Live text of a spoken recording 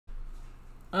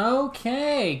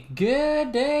Okay,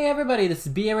 good day everybody, this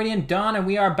is Radiant Dawn and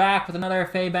we are back with another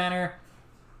Fae Banner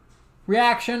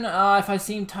reaction. If I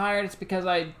seem tired, it's because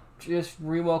I just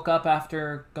re-woke up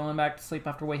after going back to sleep,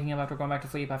 after waking up, after going back to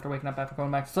sleep, after waking up, after going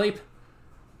back to sleep.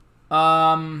 So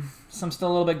I'm still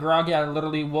a little bit groggy. I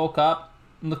literally woke up,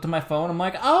 looked at my phone, I'm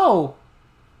like, oh!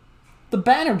 The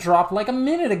banner dropped like a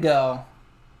minute ago.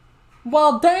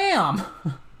 Well, damn!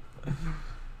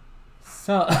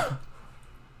 So...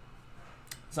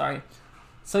 Sorry.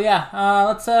 So yeah,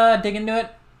 let's dig into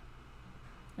it.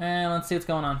 And let's see what's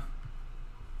going on.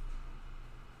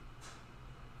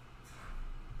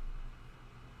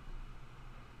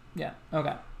 Yeah,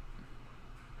 okay.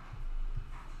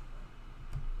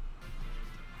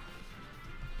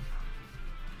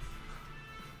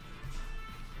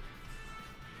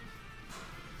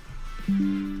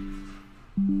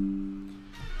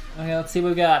 Okay, let's see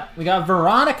what we got. We got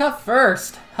Veronica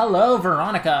first. Hello,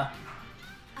 Veronica.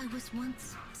 I was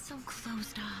once so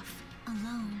closed off,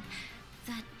 alone,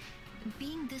 that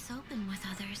being this open with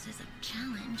others is a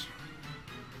challenge.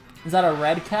 Is that a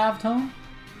red cav tone?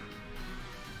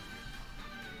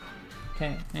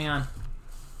 Okay, hang on.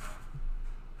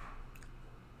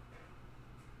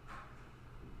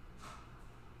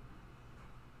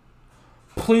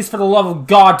 Please, for the love of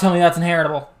God, tell me that's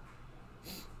inheritable.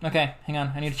 Okay, hang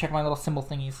on. I need to check my little symbol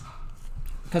thingies.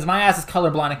 Because my ass is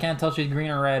colorblind. I can't tell if she's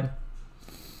green or red.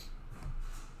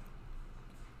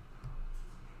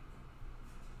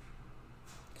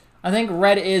 I think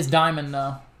red is diamond,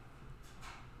 though.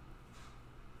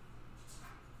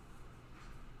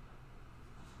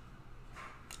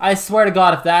 I swear to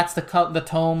God, if that's the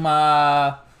tome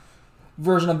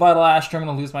version of Vital Astra, I'm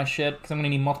going to lose my shit, because I'm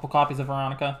going to need multiple copies of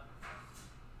Veronica.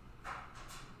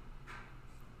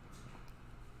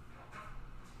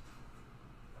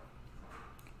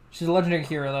 She's a legendary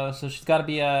hero, though, so she's got to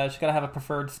be she's got to have a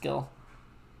preferred skill.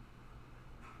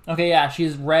 Okay, yeah,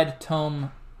 she's red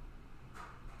tome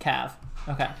Cav.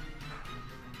 Okay.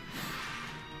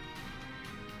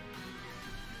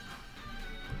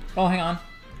 Oh, hang on.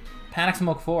 Panic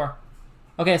Smoke 4.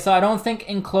 Okay, so I don't think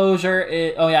Enclosure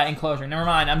is... Oh, yeah, Enclosure. Never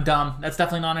mind. I'm dumb. That's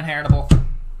definitely not inheritable.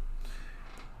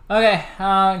 Okay,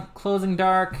 Closing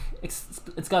Dark. It's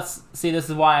got... See,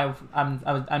 this is why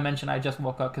I mentioned I just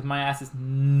woke up, because my ass is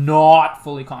not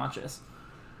fully conscious.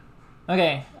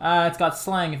 Okay, it's got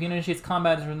Slang. If you initiates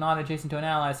combat, it's not adjacent to an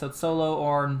ally, so it's solo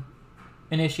or...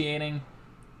 Initiating.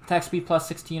 Attack speed plus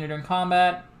 16 during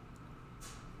combat.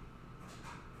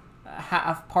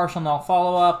 Half partial null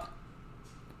follow-up.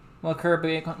 Will occur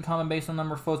combat based on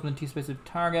number of foes within 2 spaces of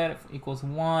target. If equals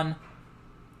 1.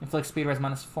 Inflict speed res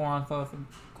minus 4 on foe. If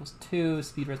equals 2.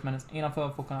 Speed res minus 8 on foe.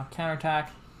 Foe cannot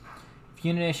counterattack. If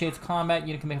unit initiates combat,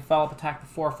 unit can make a follow-up attack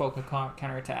before foe can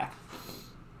counterattack.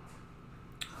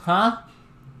 Huh?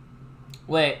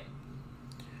 Wait.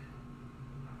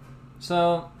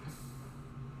 So...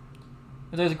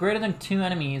 If there's greater than 2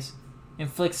 enemies,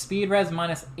 inflict speed res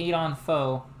minus 8 on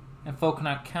foe, and foe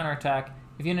cannot counterattack.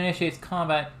 If unit initiates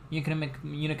combat, unit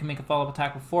can make a follow-up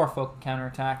attack before foe can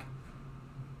counterattack.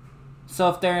 So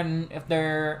if there's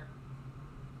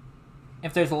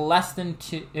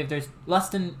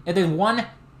one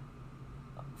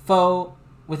foe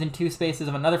within 2 spaces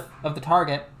of the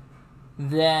target,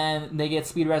 then they get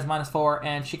speed res minus 4,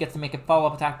 and she gets to make a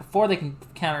follow-up attack before they can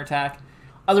counterattack.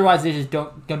 Otherwise, they just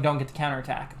don't get to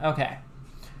counterattack. Okay.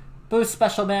 Boost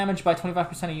special damage by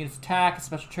 25% of unit's attack.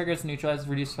 Special triggers neutralize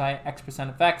reduced by X%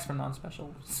 effects from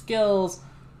non-special skills.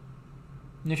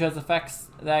 Neutralize effects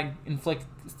that inflict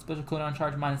special cooldown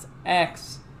charge minus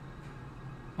X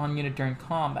on unit during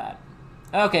combat.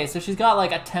 Okay, so she's got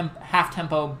like a half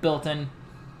tempo built in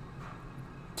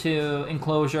to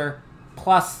Enclosure,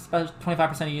 plus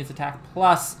 25% of unit's attack,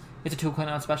 plus it's a 2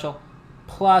 cooldown special,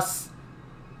 plus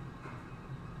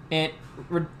it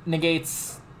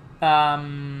negates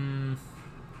damage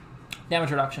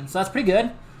reduction. So that's pretty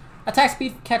good. Attack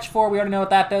speed, catch 4, we already know what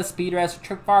that does. Speed res,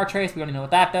 far trace, we already know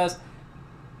what that does.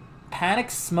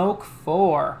 Panic Smoke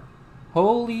 4.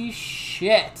 Holy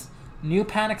shit. New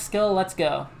panic skill, let's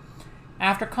go.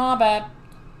 After combat,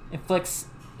 inflicts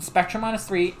Spectrum minus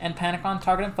 3 and panic on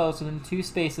target and foes within 2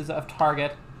 spaces of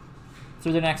target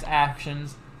through their next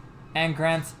actions, and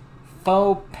grants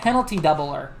foe penalty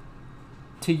doubler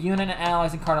to unit and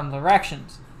allies in cardinal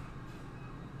directions.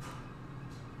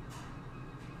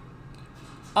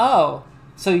 Oh,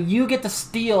 so you get to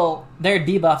steal their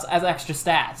debuffs as extra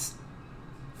stats.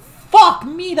 Fuck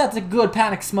me, that's a good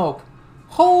Panic Smoke.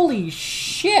 Holy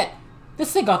shit.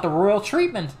 This thing got the royal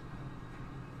treatment.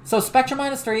 So Spectrum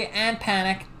minus 3 and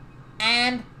Panic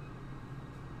and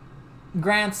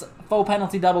grants foe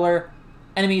penalty doubler,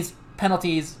 enemies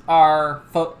penalties are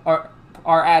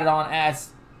added on as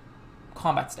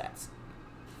combat stats.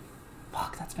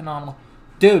 Fuck, that's phenomenal.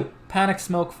 Dude, Panic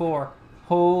Smoke 4.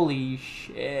 Holy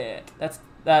shit. That's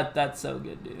so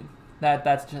good, dude.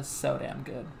 That's just so damn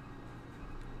good.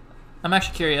 I'm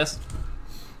actually curious.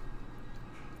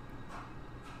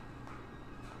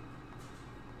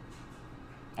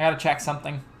 I gotta check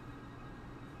something.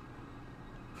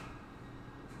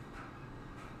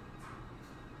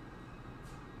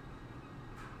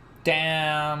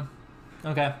 Damn.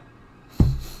 Okay.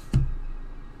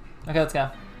 Okay, let's go.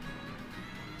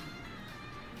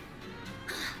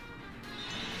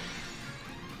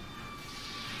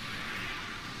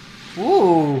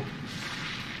 Ooh.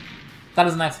 That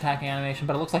is a nice attacking animation,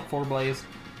 but it looks like 4-Blaze.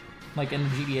 Like in the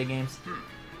GTA games.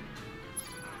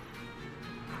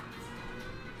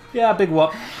 Yeah, big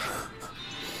whoop.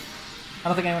 I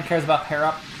don't think anyone cares about pair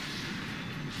up.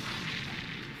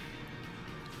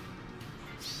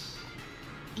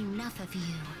 Enough of you.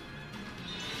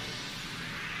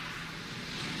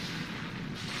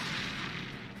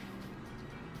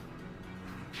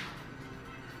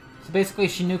 So basically,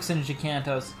 she nukes into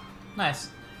Gigantos. Nice.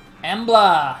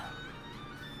 Embla!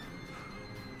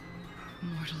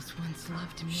 Mortals once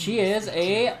loved me. She is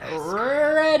a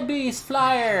red beast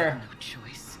flyer. No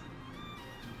choice.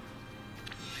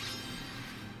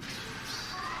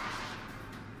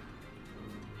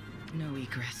 No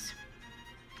egress.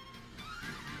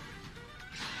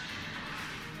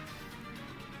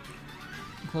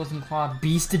 Closing claw,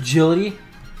 beast agility.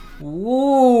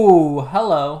 Ooh,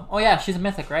 hello. Oh yeah, she's a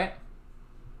mythic, right?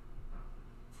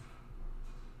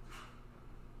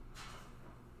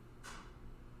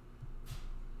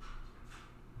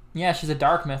 Yeah, she's a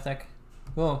dark mythic.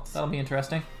 Whoa, that'll be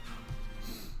interesting.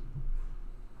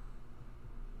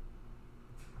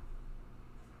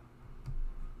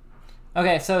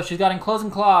 Okay, so she's got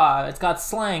Enclosing Claw, it's got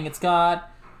Slang, it's got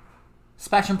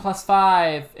Spectrum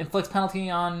 +5, inflicts penalty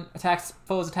on attacks,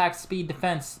 foes, attack, speed,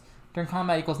 defense. During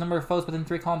combat equals number of foes within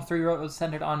 3 columns, 3 rows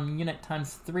centered on unit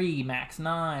times 3, max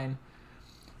 9.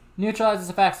 Neutralizes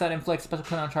effects that inflict special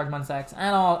cooldown charge -X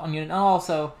and all on unit, and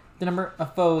also the number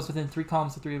of foes within 3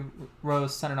 columns of 3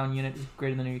 rows centered on unit is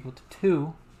greater than or equal to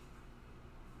 2.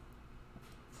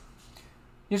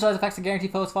 Neutralize effects that guarantee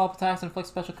foes follow-up attacks and inflict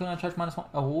special cooldown charge -1.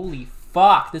 Oh, holy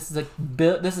fuck! This is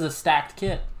a stacked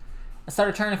kit. A start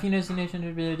a turn if units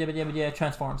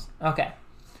transforms. Okay,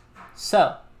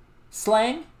 so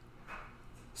Slaying,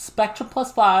 Spectral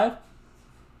 +5,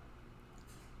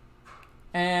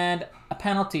 and a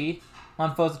penalty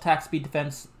on foes' attack, speed,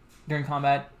 defense during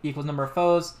combat equals number of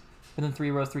foes within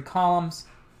 3 rows, 3 columns.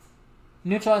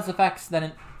 Neutralize effects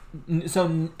that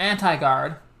so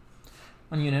anti-guard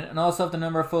on unit, and also if the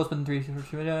number of foes within 3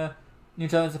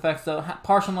 neutralize effects, so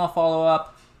partial null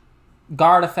follow-up,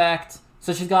 guard effect.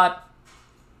 So she's got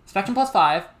Spectrum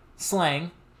 +5,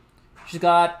 Slaying. She's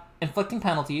got inflicting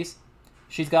penalties.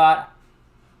 She's got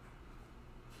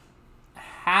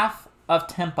half of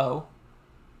tempo.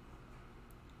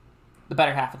 The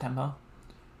better half of tempo.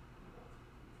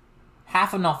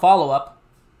 Half of null follow-up.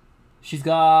 She's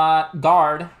got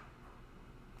guard.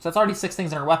 So that's already 6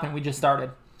 things in her weapon. We just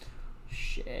started.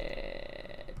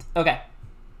 Shit. Okay.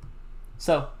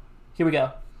 So, here we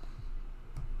go.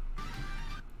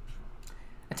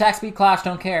 Attack speed, clash,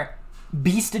 don't care.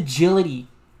 Beast agility.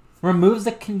 Removes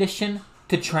the condition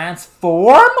to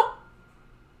transform?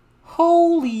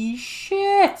 Holy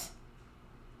shit.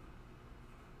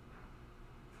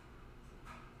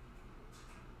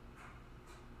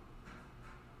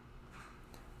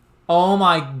 Oh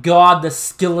my god, the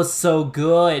skill is so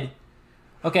good.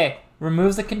 Okay,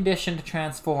 removes the condition to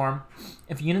transform.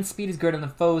 If unit speed is greater than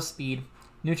foe's speed,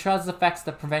 neutralizes effects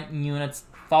that prevent units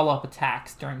follow-up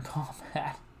attacks during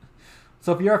combat.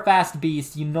 So if you're a fast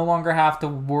beast, you no longer have to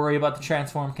worry about the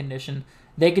transform condition.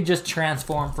 They could just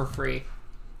transform for free.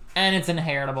 And it's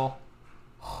inheritable.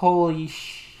 Holy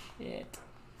shit.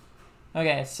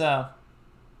 Okay, so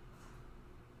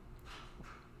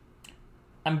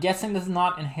I'm guessing this is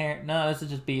not inherit. No, this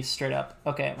is just beast straight up.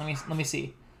 Okay, let me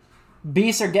see.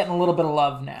 Beasts are getting a little bit of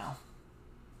love now.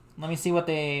 Let me see what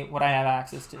I have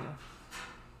access to.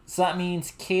 So that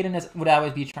means Caden would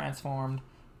always be transformed.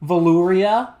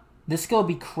 Valuria, this skill would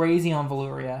be crazy on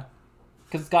Valuria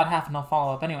because it's got half and no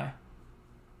follow up anyway.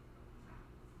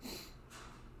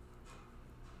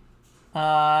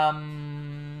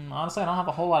 Honestly, I don't have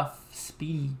a whole lot of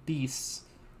speedy beasts.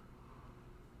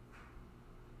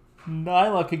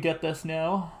 Nyla could get this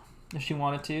now if she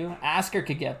wanted to. Asker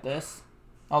could get this.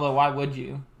 Although, why would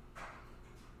you?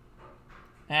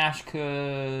 Ash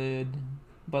could.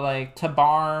 But, like,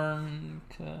 Tabarn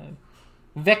could.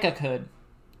 Vika could.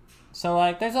 So,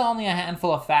 like, there's only a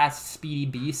handful of fast, speedy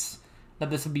beasts that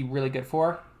this would be really good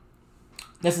for.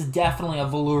 This is definitely a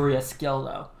Valuria skill,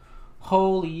 though.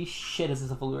 Holy shit, is this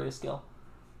a Valuria skill.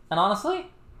 And honestly,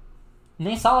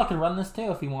 Naysala could run this too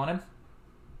if he wanted.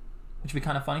 Which would be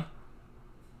kind of funny.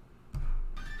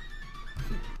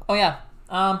 Oh yeah.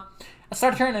 A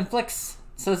start turn inflicts,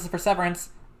 so this is for Severance,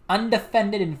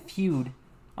 Undefended and Feud.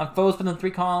 On foes within 3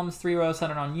 columns, 3 rows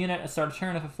centered on unit. A start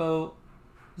turn if a foe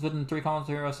is within 3 columns,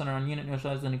 3 rows centered on unit,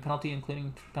 neutralizes any penalty,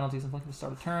 including penalties inflicted at the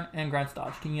start of turn, and grants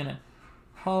dodge to unit.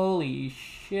 Holy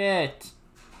shit.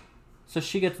 So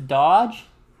she gets dodge?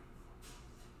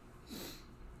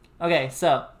 Okay,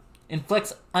 so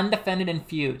inflicts Undefended and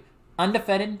Feud.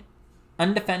 Undefended.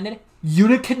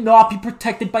 Unit cannot be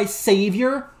protected by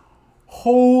Savior?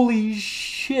 Holy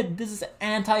shit, this is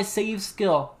anti-save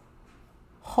skill.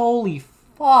 Holy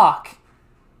fuck.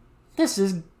 This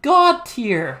is god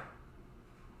tier.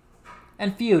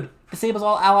 And Feud. Disables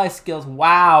all ally skills.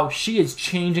 Wow, she is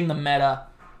changing the meta.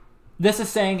 This is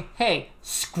saying, hey,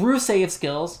 screw save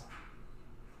skills.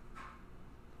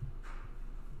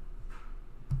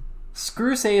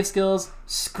 Screw save skills.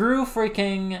 Screw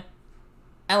freaking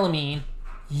Elamine.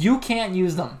 You can't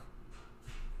use them.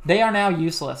 They are now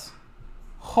useless.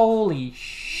 Holy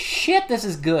shit, this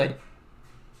is good.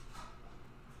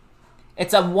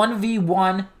 It's a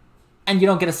 1v1, and you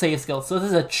don't get a save skill. So this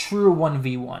is a true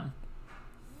 1v1.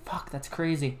 Fuck, that's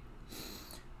crazy.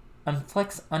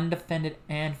 Inflicts Undefended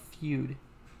and Feud.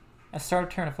 At start of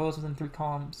turn, if foes within 3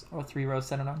 columns or 3 rows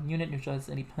centered on unit, neutralizes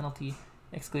any penalty,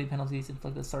 exclude penalties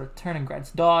inflicted at the start of turn, and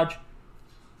grants dodge.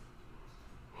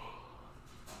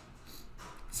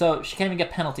 So she can't even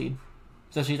get penaltied.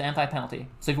 So she's anti-penalty.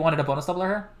 So if you wanted to bonus doubler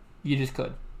her, you just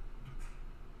could.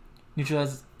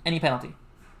 Neutralizes any penalty.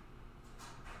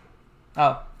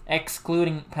 Oh,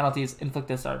 excluding penalties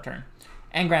inflicted at the start of turn.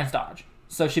 And grants dodge.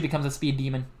 So she becomes a speed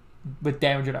demon with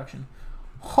damage reduction.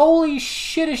 Holy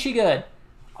shit, is she good!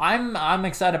 I'm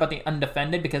excited about the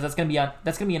Undefended because that's gonna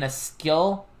be in a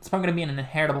skill. It's probably gonna be in an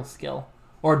inheritable skill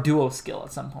or a duo skill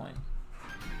at some point.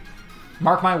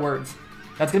 Mark my words.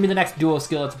 That's gonna be the next duo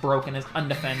skill that's broken, is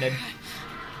Undefended.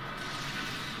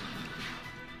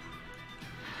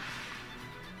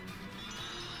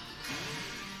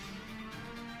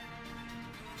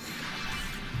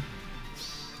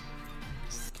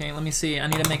 Okay, let me see. I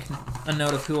need to make a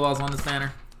note of who else on this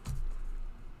banner.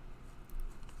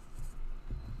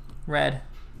 Red.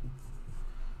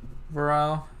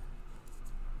 Vero.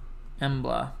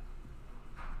 Embla.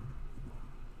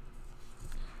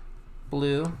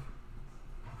 Blue.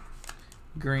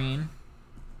 Green.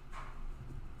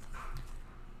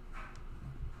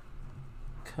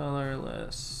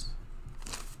 Colorless.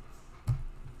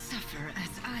 Suffer as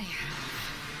I have.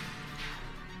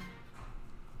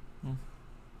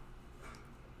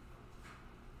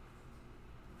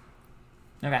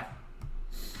 Okay.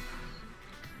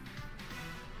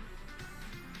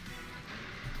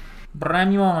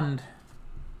 Bramond.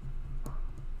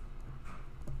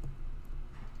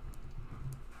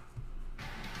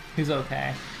 Who's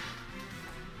okay.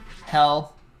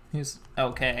 Hell. Who's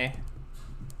okay.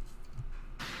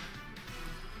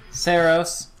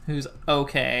 Saros. Who's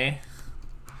okay.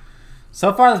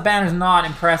 So far this banner's not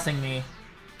impressing me.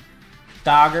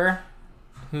 Dogger.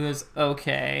 Who is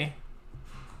okay.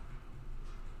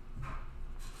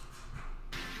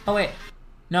 Oh wait.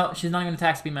 No, she's not even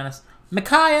attack speed menace.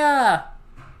 Micaiah!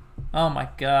 Oh my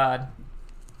god.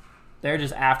 They're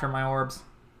just after my orbs.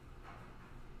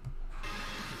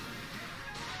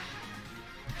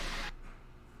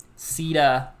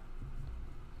 Sita.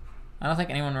 I don't think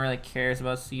anyone really cares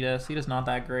about Sita. Sita's not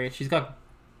that great. She's got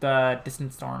the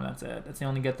Distant Storm, that's it. That's the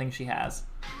only good thing she has.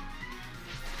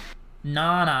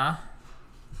 Nana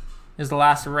is the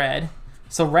last red.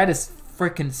 So red is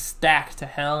freaking stacked to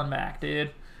hell and back, dude.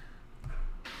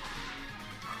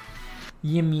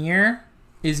 Ymir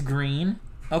is green.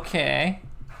 Okay.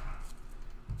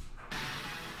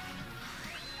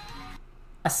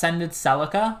 Ascended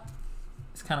Celica.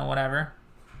 It's kind of whatever.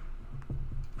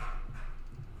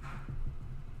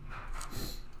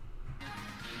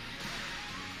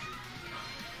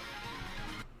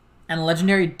 And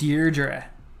Legendary Deirdre.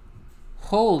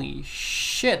 Holy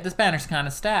shit, this banner's kind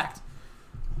of stacked.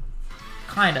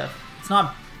 Kind of. It's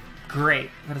not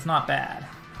great, but it's not bad.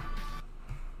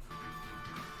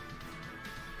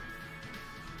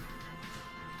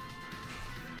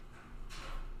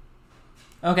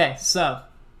 Okay, so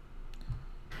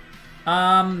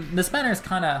this banner is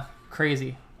kind of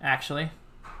crazy, actually.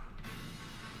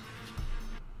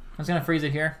 I'm just gonna freeze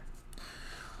it here.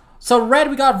 So red,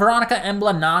 we got Veronica,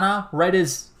 Embla, Nana. Red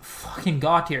is fucking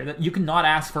god tier. That you cannot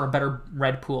ask for a better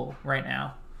red pool right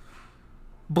now.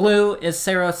 Blue is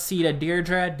Saros, Sita,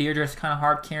 Deirdre. Deirdre's kind of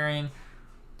hard carrying.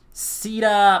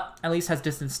 Sita at least has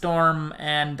Distant Storm.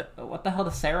 And what the hell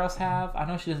does Saros have? I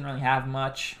know she doesn't really have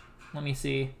much. Let me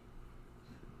see.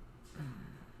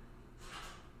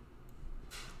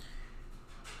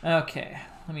 Okay,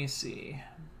 let me see.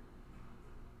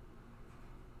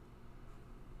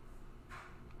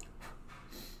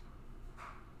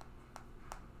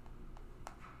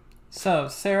 So,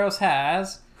 Saros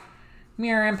has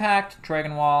Mirror Impact,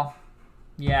 Dragon Wall.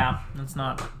 Yeah, that's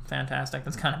not fantastic.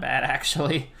 That's kind of bad,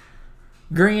 actually.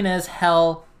 Green is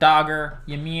Hell, Dogger,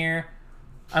 Ymir.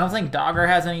 I don't think Dogger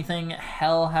has anything.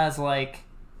 Hell has, like,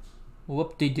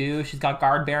 whoop-de-doo. She's got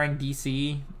Guard-Bearing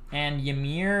DC. And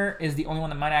Ymir is the only one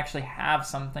that might actually have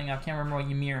something. I can't remember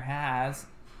what Ymir has.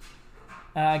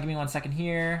 Give me 1 second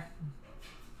here.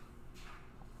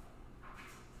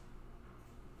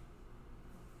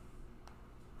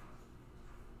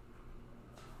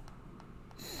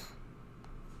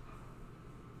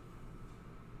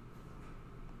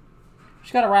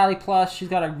 She's got a Rally Plus, she's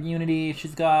got a Unity,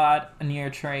 she's got a Near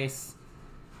Trace.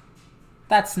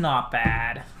 That's not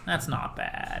bad. That's not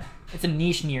bad. It's a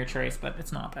niche Near Trace, but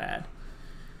it's not bad.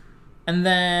 And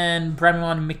then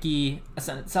Bremon, Mickey,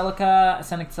 Ascendant Celica.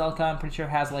 Ascendant Celica, I'm pretty sure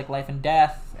has like Life and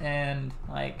Death, and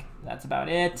like that's about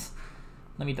it.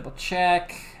 Let me double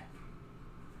check.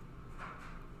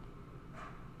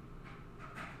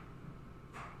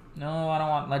 No, I don't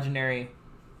want Legendary.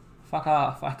 Fuck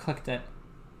off, I clicked it.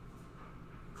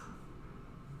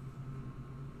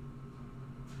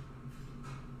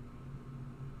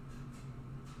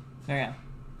 There we go.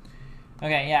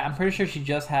 Okay, yeah, I'm pretty sure she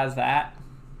just has that.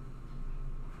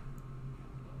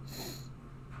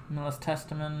 Miller's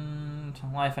Testament,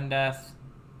 Life and Death,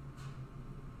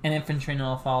 and Infantry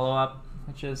Null follow-up,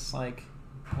 which is, like,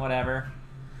 whatever.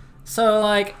 So,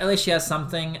 like, at least she has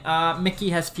something.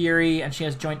 Mickey has Fury, and she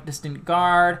has Joint Distant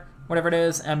Guard, whatever it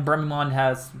is, and Bremimond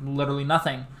has literally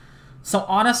nothing. So,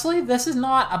 honestly, this is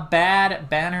not a bad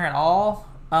banner at all.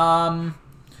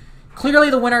 Clearly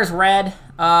the winner is red.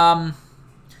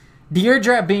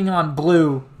 Deirdre being on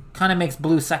blue kind of makes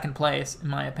blue second place, in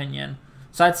my opinion.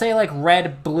 So I'd say like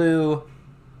red, blue,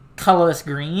 colorless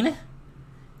green.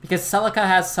 Because Celica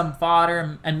has some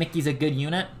fodder and Mickey's a good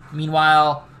unit.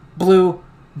 Meanwhile, blue,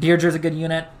 Deirdre's a good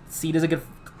unit. Sita's a good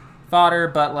fodder,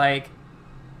 but like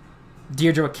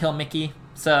Deirdre would kill Mickey.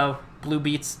 So blue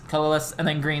beats colorless, and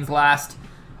then green's last.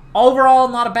 Overall,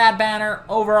 not a bad banner.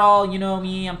 Overall, you know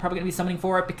me, I'm probably going to be summoning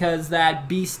for it because that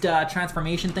Beast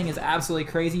transformation thing is absolutely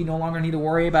crazy. You no longer need to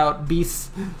worry about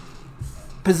Beast's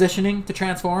positioning to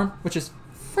transform, which is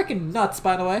freaking nuts,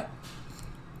 by the way.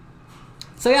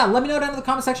 So yeah, let me know down in the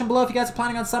comment section below if you guys are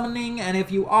planning on summoning, and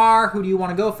if you are, who do you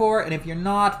want to go for? And if you're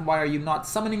not, why are you not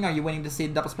summoning? Are you waiting to see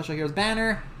the Double Special Heroes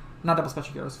banner? Not Double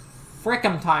Special Heroes. Frick,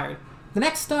 I'm tired. The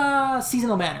next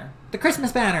seasonal banner. The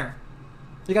Christmas banner.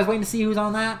 You guys waiting to see who's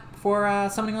on that before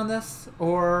summoning on this?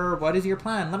 Or what is your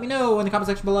plan? Let me know in the comment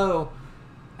section below.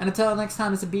 And until next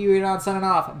time, this is B-Reader on signing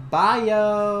off. Bye,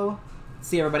 yo!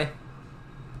 See you, everybody.